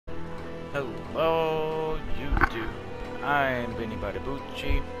Hello, YouTube. I'm Benny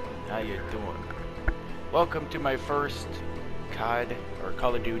Badabucci. How you doing? Welcome to my first COD, or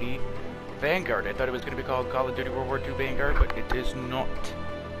Call of Duty, Vanguard. I thought it was going to be called Call of Duty World War II Vanguard, but it is not.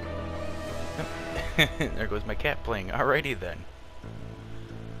 There goes my cat playing. Alrighty then.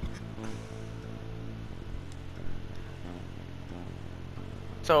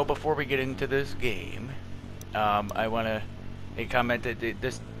 So, before we get into this game, I want to comment that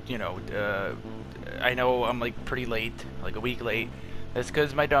this, I know I'm like pretty late, like a week late. That's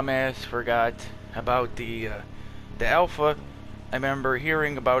because my dumbass forgot about the alpha. I remember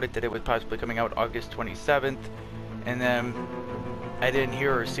hearing about it, that it was possibly coming out August 27th, and then I didn't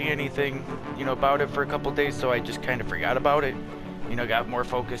hear or see anything, about it for a couple days, so I just kind of forgot about it. Got more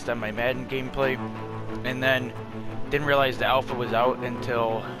focused on my Madden gameplay, and then didn't realize the alpha was out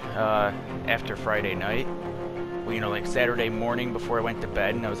until after Friday night. Well, like Saturday morning before I went to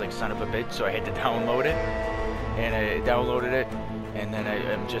bed, and I was like, son of a bitch, so I had to download it, and I downloaded it, and then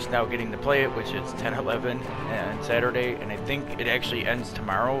I'm just now getting to play it, which is 10/11 on Saturday, and I think it actually ends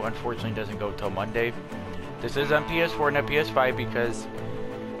tomorrow. Unfortunately, it doesn't go till Monday. This is on PS4 and not PS5 because,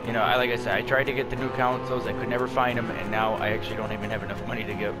 like I said, I tried to get the new consoles, I could never find them, and now I actually don't even have enough money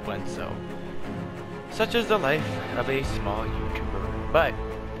to get one, so such is the life of a small YouTuber. But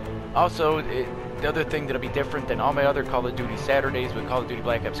also, the other thing that'll be different than all my other Call of Duty Saturdays with Call of Duty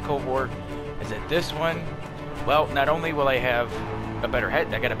Black Ops Cold War is that this one, well, not only will I have a better I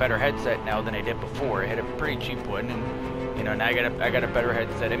got a better headset now than I did before. I had a pretty cheap one, and now I got a better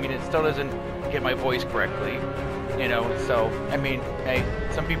headset. I mean, it still doesn't get my voice correctly, So I mean, hey,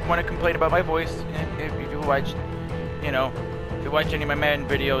 some people want to complain about my voice, and if you watch, if you watch any of my Madden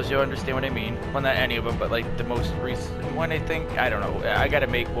videos, you'll understand what I mean. Well, not any of them, but like the most recent one, I think. I don't know. I gotta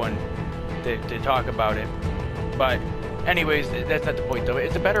make one to talk about it. But anyways, that's not the point though.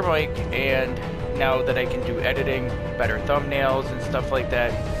 It's a better mic, and now that I can do editing, better thumbnails and stuff like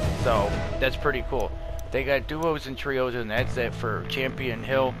that, so that's pretty cool. They got duos and trios, and that's it for Champion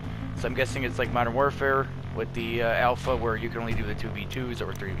Hill. So I'm guessing it's like Modern Warfare with the alpha, where you can only do the 2v2s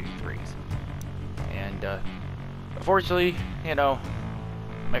or 3v3s. And unfortunately,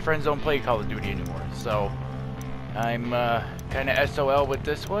 my friends don't play Call of Duty anymore, so I'm kind of SOL with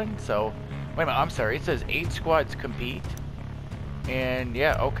this one. So wait a minute, I'm sorry, it says 8 squads compete, and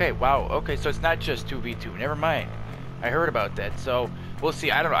yeah, okay, wow, okay, so it's not just 2v2, never mind. I heard about that, so we'll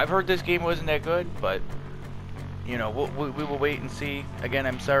see. I don't know, I've heard this game wasn't that good, but we will wait and see. Again,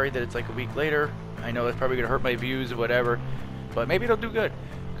 I'm sorry that it's like a week later. I know it's probably gonna hurt my views or whatever, but maybe it'll do good,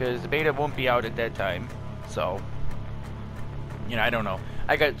 because the beta won't be out at that time. So I don't know.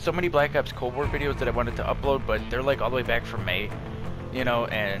 I got so many Black Ops Cold War videos that I wanted to upload, but they're like all the way back from May, and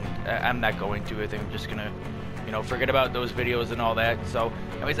I'm not going to. I think I'm just gonna, forget about those videos and all that. So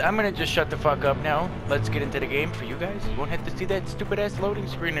anyways, I'm gonna just shut the fuck up now. Let's get into the game for you guys. You won't have to see that stupid ass loading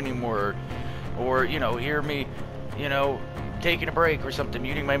screen anymore, or hear me, taking a break or something,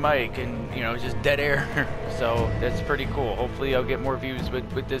 muting my mic, and just dead air. So that's pretty cool. Hopefully I'll get more views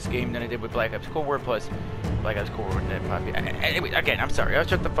with this game than I did with Black Ops Cold War, plus Black Ops Cold War wasn't that popular. Anyway, again, I'm sorry, I'll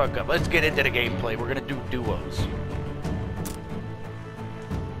shut the fuck up. Let's get into the gameplay. We're gonna do duos.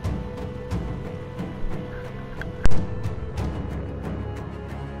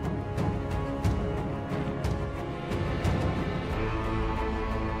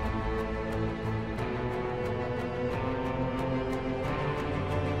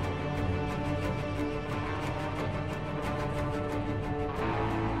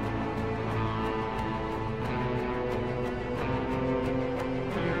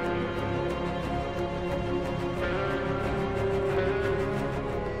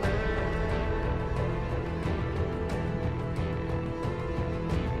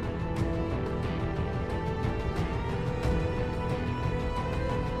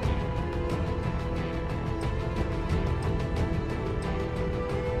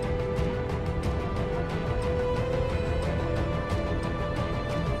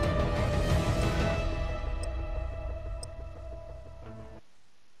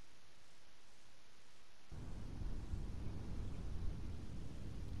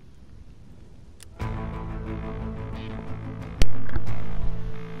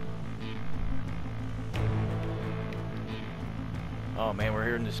 Oh man, we're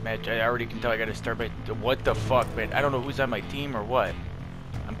here in this match. I already can tell I gotta start by... What the fuck, man? I don't know who's on my team or what.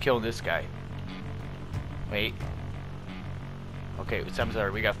 I'm killing this guy. Wait. Okay, I'm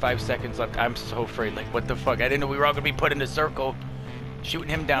sorry. We got 5 seconds left. I'm so afraid. Like, what the fuck? I didn't know we were all gonna be put in a circle. Shooting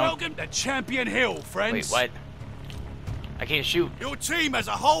him down. Welcome to Champion Hill, friends. Wait, what? I can't shoot. Your team has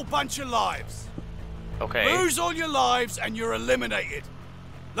a whole bunch of lives. Okay. Lose all your lives and you're eliminated.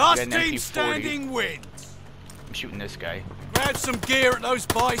 Last got an team MP40. standing wins. I'm shooting this guy. Grab some gear at those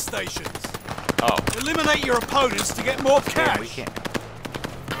buy stations. Oh. Eliminate your opponents to get more cash. Damn, we can't.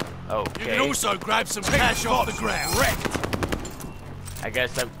 Okay. You can also grab some cash off the ground. Wrecked. I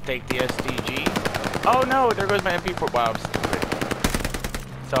guess I'll take the SDG. Oh no, there goes my MP4. Wow, I'm stupid.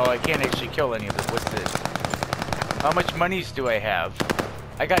 So I can't actually kill any of them. What's this? How much monies do I have?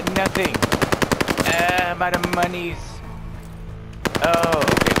 I got nothing. I'm out of monies. Oh,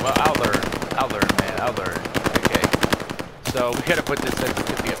 okay. Well, I'll learn. I'll learn, man. I'll learn. Okay. So we gotta put this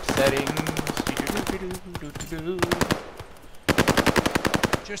sensitivity up settings.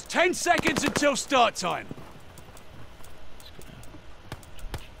 Just 10 seconds until start time.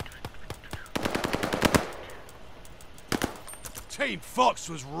 Team Fox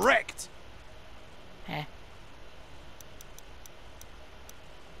was wrecked. Eh.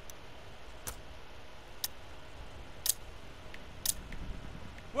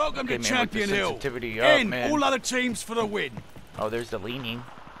 Welcome Okay, to man, Champion with the Hill. sensitivity up, man. All other teams for the win. Oh, there's the leaning.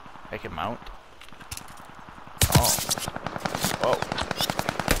 I can mount. Oh. Whoa.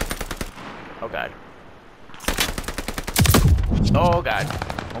 Oh god. Oh god.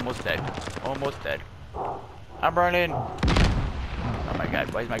 Almost dead. Almost dead. I'm running. Oh my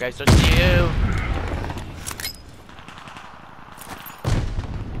god. Why is my guy so new?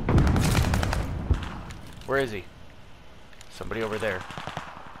 Where is he? Somebody over there.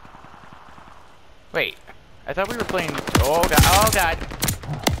 Wait. I thought we were playing. Oh god. Oh god.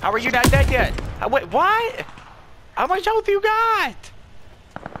 How are you not dead yet? Wait, what? How much health you got?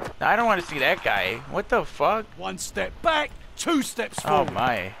 No, I don't want to see that guy. What the fuck? 1 step back, 2 steps Oh forward.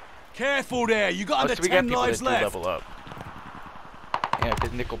 my. Careful there, you got under So we 10 got people lives that do left. level up. Yeah,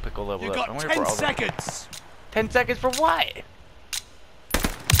 because Nickel Pickle level You up. I got wonder 10 for all of them. seconds. 10 seconds for what?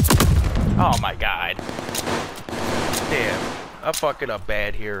 Oh my god. Damn. I'm fucking up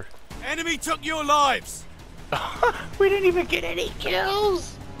bad here. Enemy took your lives. We didn't even get any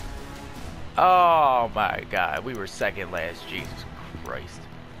kills. Oh my god. We were second last. Jesus Christ.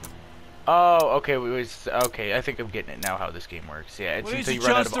 Oh, okay. Okay, I think I'm getting it now how this game works. Yeah, it's Well, until here's you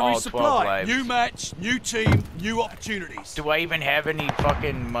a run out chance of to all 12 resupply. lives. New match, new team, new opportunities. Do I even have any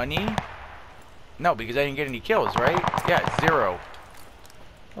fucking money? No, because I didn't get any kills, right? Yeah, 0.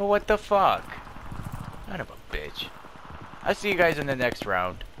 Well, what the fuck? Son of a bitch. I'll see you guys in the next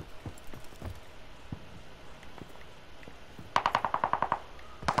round.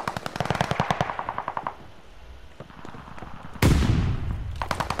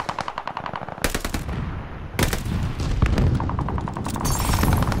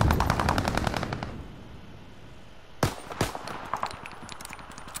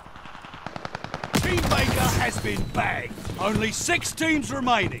 Teammaker has been bagged. Only 6 teams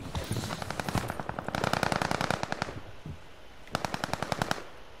remaining.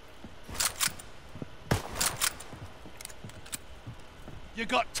 You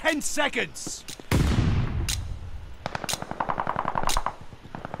got 10 seconds.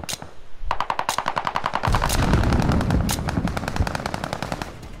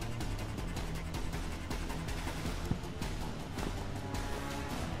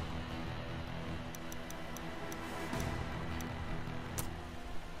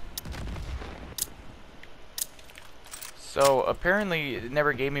 So, apparently, it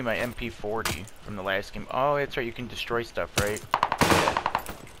never gave me my MP40 from the last game. Oh, that's right, you can destroy stuff, right?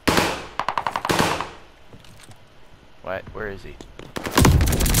 What? Where is he?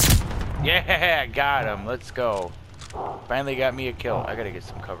 Yeah, got him. Let's go. Finally got me a kill. I gotta get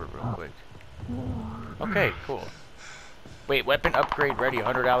some cover real quick. Okay, cool. Wait, weapon upgrade ready.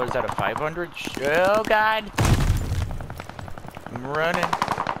 $100 out of 500? Oh, God. I'm running.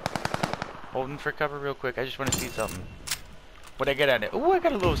 Holding for cover real quick. I just want to see something. What'd I get on it? Ooh, I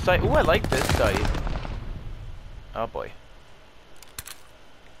got a little sight. Ooh, I like this sight. Oh, boy.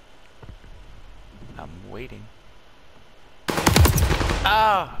 I'm waiting.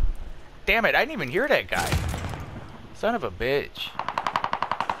 Ah! Damn it, I didn't even hear that guy. Son of a bitch.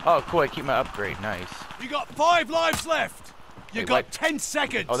 Oh, cool, I keep my upgrade. Nice. You got 5 lives left. You Wait, got what? 10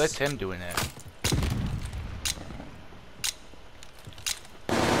 seconds. Oh, that's him doing that.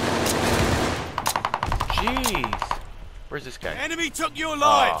 Jeez. Where's this guy? Enemy took your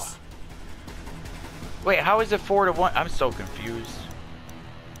lives. Oh. Wait, how is it 4 to 1? I'm so confused.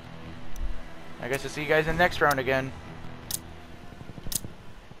 I guess I'll see you guys in the next round again.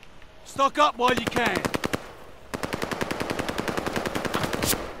 Stock up while you can.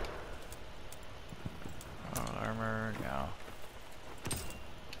 Oh, armor, no.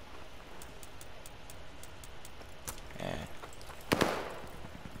 Yeah.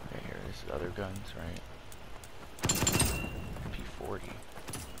 Okay, here, this is other guns, right? P40.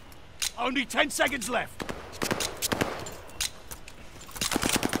 Only 10 seconds left.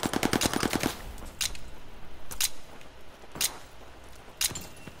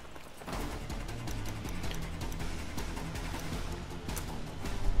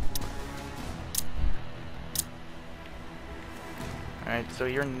 Alright, so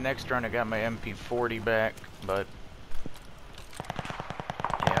your next run I got my MP40 back, but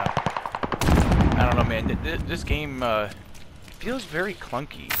yeah. I don't know, man. This game feels very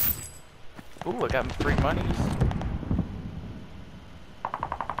clunky. Ooh, I got free monies.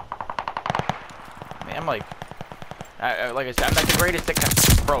 Man, I'm like I said, I'm not the greatest at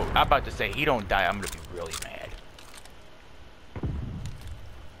bro, I'm about to say he don't die, I'm gonna be really mad.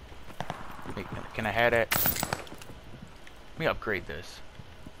 Wait, can I have it? Let me upgrade this.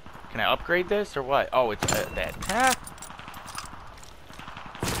 Can I upgrade this or what? Oh, it's that. Ah.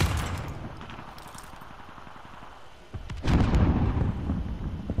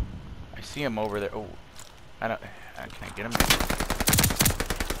 I see him over there. Oh, I don't. Can I get him?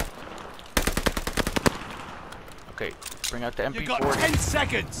 Okay, bring out the MP40. You got 10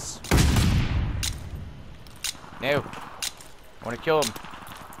 seconds. No, I want to kill him.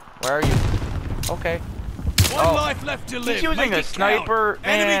 Where are you? Okay. One life left to live. He's using a sniper,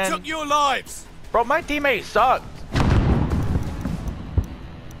 man. Enemy took your lives. Bro, my teammate sucked.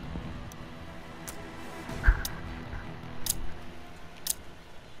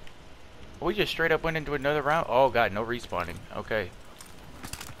 We just straight up went into another round. Oh god, no respawning. Okay.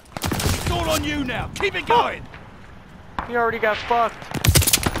 It's all on you now. Keep it going. He already got fucked.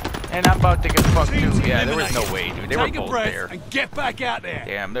 And I'm about to get fucked too. Yeah, there was no way, dude. They were Take a both breath there. and get back out there.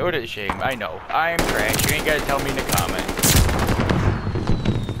 Damn, that was a shame. I know. I am trash. You ain't gotta tell me in the comments.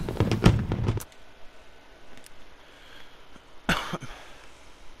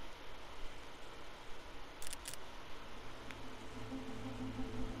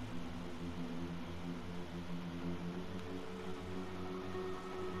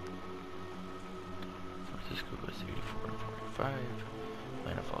 Francisco was 84 and 45.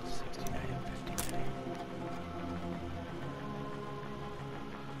 Atlanta Falls 69 and 59.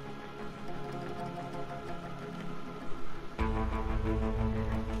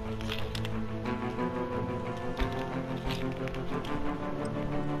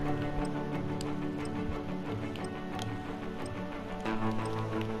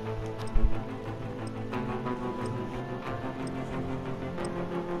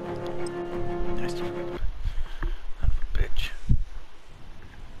 Nice to son of a bitch.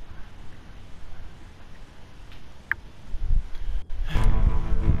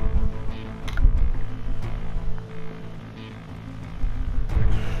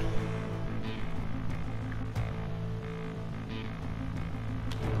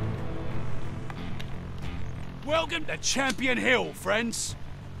 Welcome to Champion Hill, friends.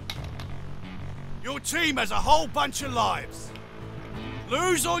 Your team has a whole bunch of lives.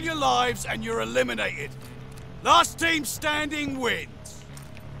 Lose all your lives and you're eliminated. Last team standing wins.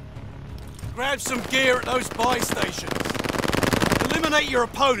 Grab some gear at those buy stations. Eliminate your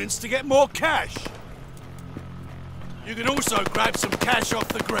opponents to get more cash. You can also grab some cash off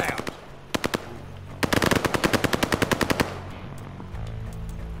the ground.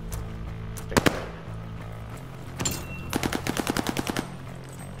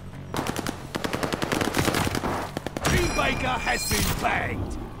 Baker has been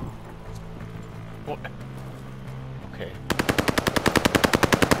bagged. What? Okay.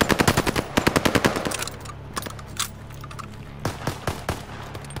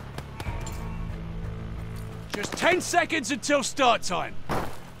 Just 10 seconds until start time.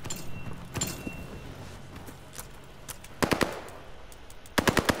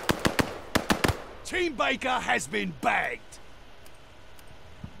 Team Baker has been bagged.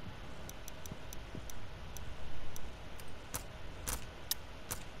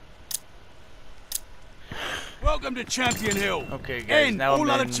 Welcome to Champion Hill. Okay, guys. End Now all I'm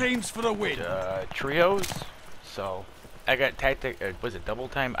other in, teams for the win. Trios. So I got tactic. Was it double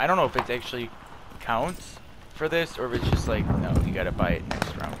time? I don't know if it actually counts for this or if it's just like no, you gotta buy it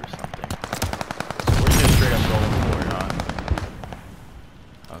next round or something. So we're just straight up going for it, huh?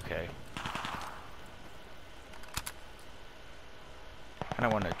 Okay. I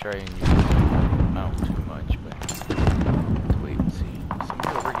don't want to try and use the mount too much, but let's wait and see.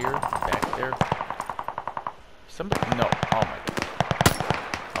 Somebody over here, back there. Somebody, no. Oh my god.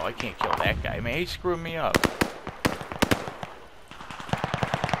 Oh, I can't kill that guy. Man, he's screwing me up.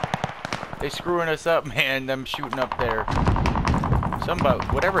 They screwing us up, man. Them shooting up there. Something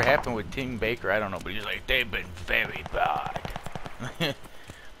about whatever happened with Team Baker, I don't know, but he's like, they've been very bad.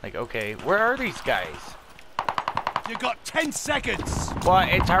 Like, okay, where are these guys? You got 10 seconds. Well,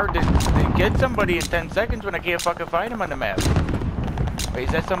 it's hard to fucking killed somebody in 10 seconds when I can't fucking find him on the map. Wait,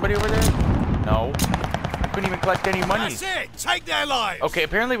 is that somebody over there? No. I couldn't even collect any money. That's it! Take their lives! Okay,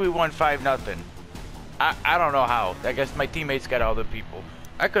 apparently we won 5-0. I don't know how. I guess my teammates got all the people.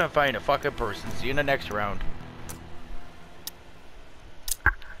 I couldn't find a fucking person. See you in the next round.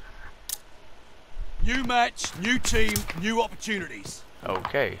 New match, new team, new opportunities.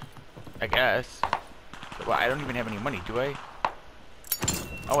 Okay. I guess. Well, I don't even have any money, do I?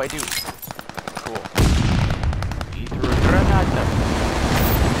 Oh, I do. Cool. He threw a granada.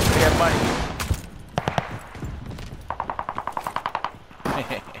 We have money.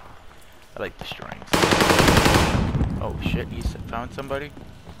 I like destroying stuff. Oh shit, he found somebody?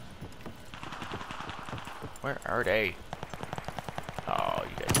 Where are they? Oh,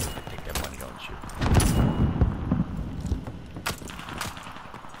 you guys need to take that money, don't you?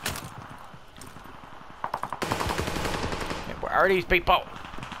 Man, where are these people?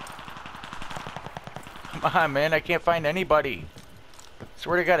 Come on, man, I can't find anybody.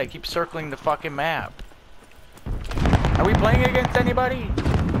 Swear to God, I keep circling the fucking map. Are we playing against anybody?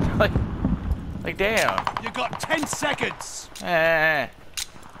 Like damn. You got 10 seconds.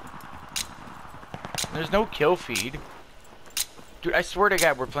 There's no kill feed. Dude, I swear to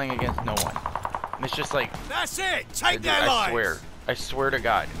God we're playing against no one. And it's just like... That's it! Take their lives! I swear to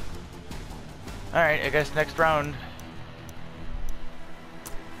God. Alright, I guess next round.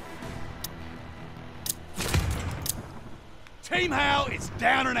 Team Howe is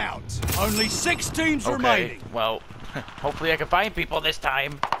down and out. Only 6 teams remaining. Well, hopefully I can find people this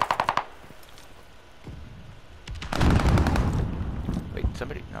time. Wait,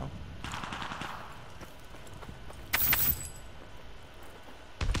 somebody... No.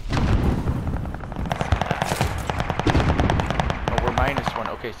 -1.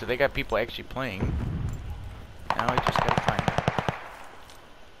 Okay, so they got people actually playing. Now I just gotta find them.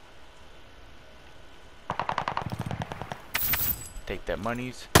 Take that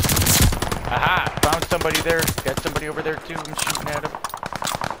monies. Aha! Found somebody there. Got somebody over there too. I'm shooting at him.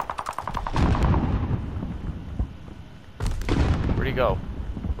 Where'd he go?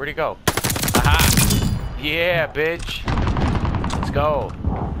 Where'd he go? Aha! Yeah, bitch! Let's go.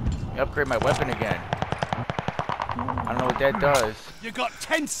 Let me upgrade my weapon again. I don't know what that does. You got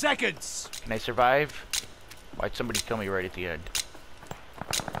 10 seconds. Can I survive? Watch somebody kill me right at the end.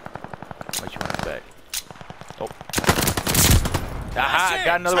 What you want to bet? Oh. Aha!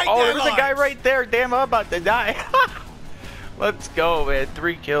 Got another. Oh, there's a guy right there. Damn, I'm about to die. Let's go, man.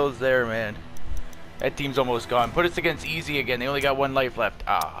 3 kills there, man. That team's almost gone. Put us against easy again. They only got 1 life left.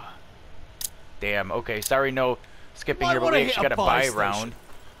 Ah. Damn. Okay. Sorry, no skipping here, but we actually got a buy round.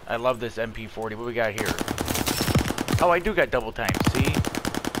 I love this MP40. What we got here? Oh, I do got double time. See?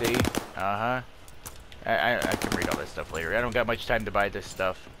 See? Uh-huh. I can read all this stuff later. I don't got much time to buy this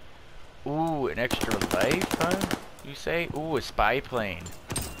stuff. Ooh, an extra life, huh? You say? Ooh, a spy plane.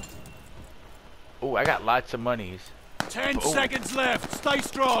 Ooh, I got lots of monies. 10 seconds left. Stay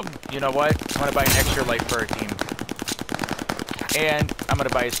strong. You know what? I'm gonna buy an extra life for our team. And I'm gonna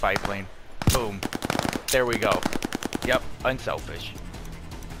buy a spy plane. Boom. There we go. Yep, unselfish.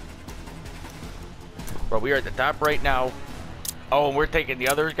 Bro, we are at the top right now. Oh, and we're taking the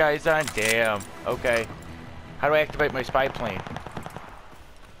other guys on? Damn. Okay. How do I activate my spy plane?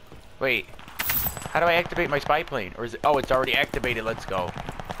 Wait. How do I activate my spy plane? Or is it... Oh, it's already activated. Let's go.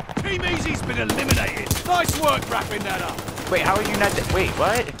 Team Easy's been eliminated. Nice work wrapping that up. Wait, how are you not dead? Wait,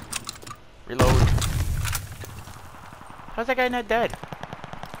 what? Reload. How's that guy not dead?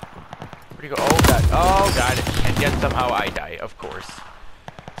 Where'd he go? Oh, God. Oh, God. And yet somehow I die, of course.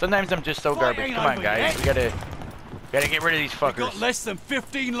 Sometimes I'm just so garbage. Come on, guys. We gotta get rid of these fuckers. We got less than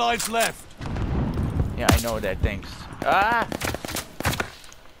 15 lives left. Yeah, I know that. Thanks. Ah!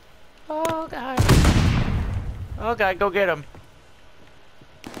 Oh, God. Oh, God. Go get him.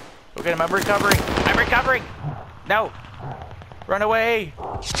 Go get him. I'm recovering. I'm recovering. No. Run away.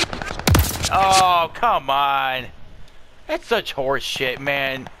 Oh, come on. That's such horse shit,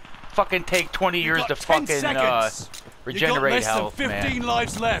 man. Fucking take 20 years to fucking regenerate health, man. You got less than 15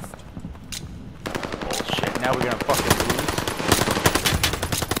 lives left. Bullshit. Now we're gonna fucking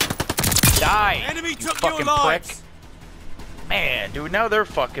lose. Die. Enemy took fucking your lives. prick. Man, dude, now they're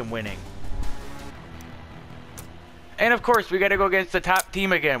fucking winning. And of course, we gotta go against the top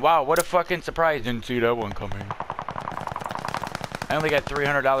team again. Wow, what a fucking surprise. Didn't see that one coming. I only got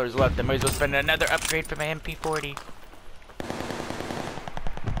 $300 left. I might as well spend another upgrade for my MP40.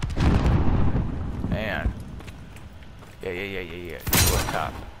 Man. Yeah. Go on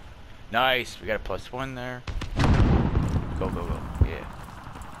top. Nice. We got a +1 there. Go. Yeah.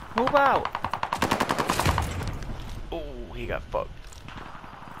 Move out. Oh, he got fucked.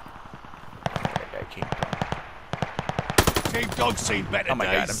 came from. Team Dog's seen better Oh my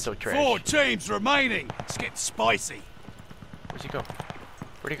days. God, I'm so trash. 4 teams remaining. It's getting spicy. Where's he go?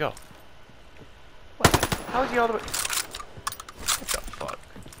 Where'd he go? What? How is he all the way? What the fuck?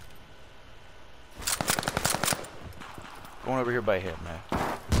 Going over here by him, man.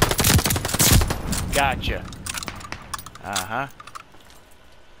 Gotcha. Uh-huh.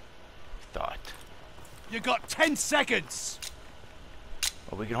 Thought. You got 10 seconds.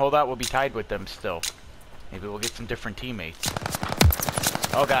 Well, we can hold out. We'll be tied with them still. Maybe we'll get some different teammates.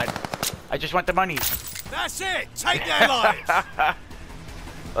 Oh, God. I just want the money. That's it. Take their lives.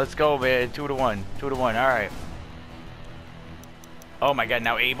 Let's go, man. 2-1. 2-1. All right. Oh, my God.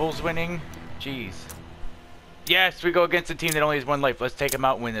 Now Abel's winning? Jeez. Yes, we go against a team that only has 1 life. Let's take them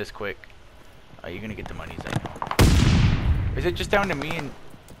out and win this quick. Oh, you're going to get the monies, I know. Is it just down to me and...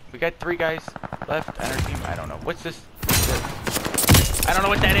 We got 3 guys left on our team? I don't know. What's this? I don't know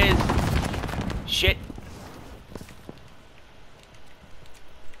what that is. Shit.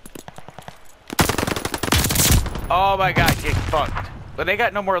 Oh my God, get fucked. But they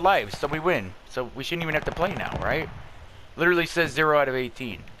got no more lives, so we win. So we shouldn't even have to play now, right? Literally says 0 out of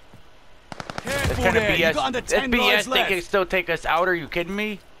 18. That's kind of BS. You got under 10 That's BS. lives They left. can still take us out. Are you kidding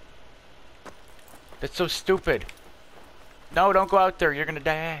me? That's so stupid. No, don't go out there. You're gonna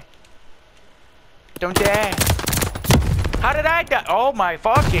die. Don't die. How did I die? Oh my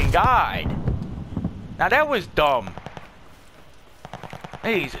fucking God. Now that was dumb.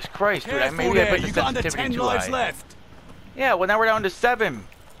 Jesus Christ, dude. Maybe I put the You got under sensitivity 10 too lives high. left. Yeah, well now we're down to 7.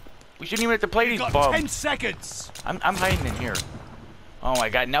 We shouldn't even have to play You these got bums. 10 seconds. I'm hiding in here. Oh my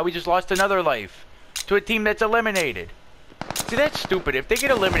God, now we just lost another life. To a team that's eliminated. See, that's stupid. If they get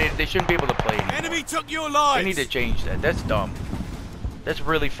eliminated, they shouldn't be able to play anymore. Enemy took your lives. They need to change that. That's dumb. That's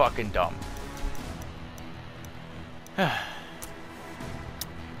really fucking dumb.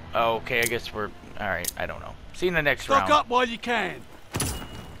 Okay, I guess we're... Alright, I don't know. See you in the next round. Stock up while you can.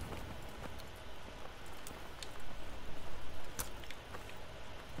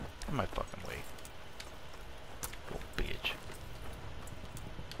 In my fucking way. Little bitch.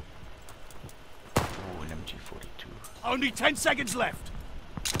 Ooh, an MG42. Only 10 seconds left.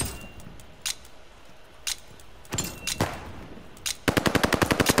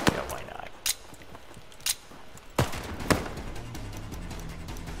 Yeah, why not?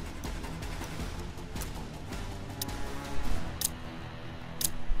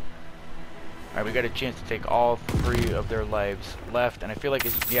 Alright, we got a chance to take all 3 of their lives left, and I feel like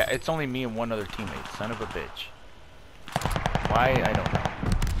it's... Yeah, it's only me and 1 other teammate. Son of a bitch. Why? I don't know.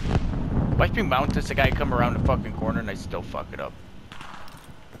 Watch me mount this, a guy come around the fucking corner, and I still fuck it up.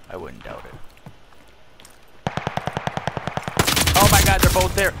 I wouldn't doubt it. Oh my God, they're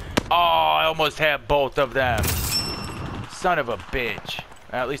both there. Oh, I almost had both of them. Son of a bitch.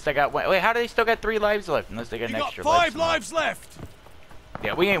 At least I got 1. Wait, how do they still got 3 lives left? Unless they got an extra got 5 life lives left.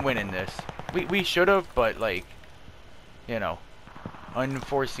 Yeah, we ain't winning this. We should have, but like, you know,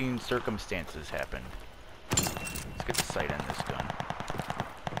 unforeseen circumstances happened. Let's get the sight on this gun.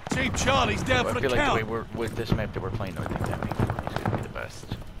 Team Charlie's down I for feel the like count. the way we're with this map that we're playing, I think that means he's gonna be the best.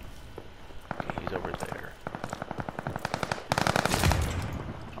 Okay, he's over there.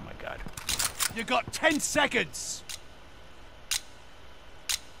 Oh my God. You got 10 seconds.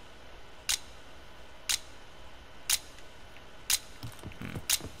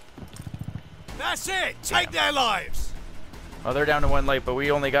 That's it. Take their lives. Oh, they're down to 1 life, but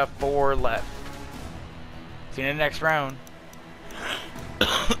we only got 4 left. See you in the next round.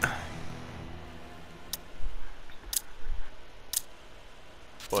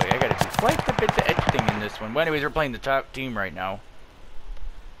 Boy, I gotta do quite a bit of editing in this one. Well, anyways, we're playing the top team right now.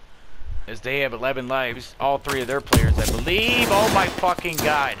 As they have 11 lives. All 3 of their players, I believe. Oh my fucking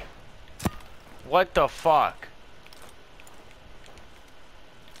God. What the fuck?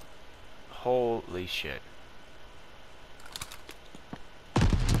 Holy shit.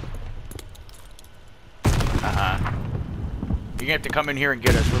 Uh-huh. You're gonna have to come in here and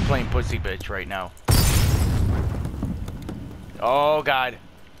get us. We're playing pussy bitch right now. Oh God.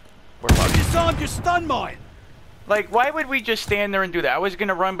 We're fucked. Disarmed your stun mine. Like, why would we just stand there and do that? I was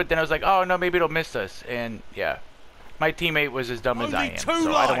gonna run, but then I was like, oh no, maybe it'll miss us. And yeah. My teammate was as dumb as I am,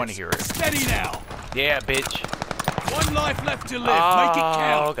 so I don't want to hear it. Steady now. Yeah, bitch. 1 life left to live. Make it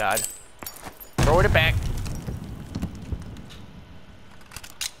count. Oh God. Throw it back.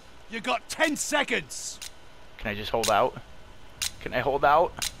 You got 10 seconds. Can I just hold out? Can I hold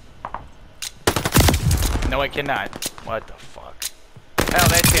out? No, I cannot. What the fuck? Hell,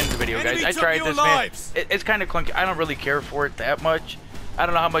 that's the end of the video, guys. I tried this, man. It's kind of clunky. I don't really care for it that much. I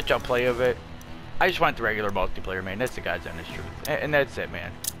don't know how much I'll play of it. I just want the regular multiplayer, man. That's the God's honest truth. And that's it,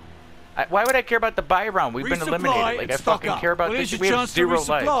 man. Why would I care about the buy round? We've been Resupply eliminated. Like, and I stock fucking up. care about Well, this. here's We your have chance to 0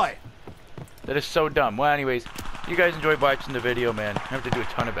 resupply. lives. That is so dumb. Well, anyways, you guys enjoyed watching the video, man. I have to do a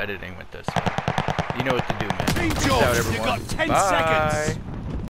ton of editing with this. You know what to do, man. Team Peace George, out, you've everyone. got 10 Bye. seconds.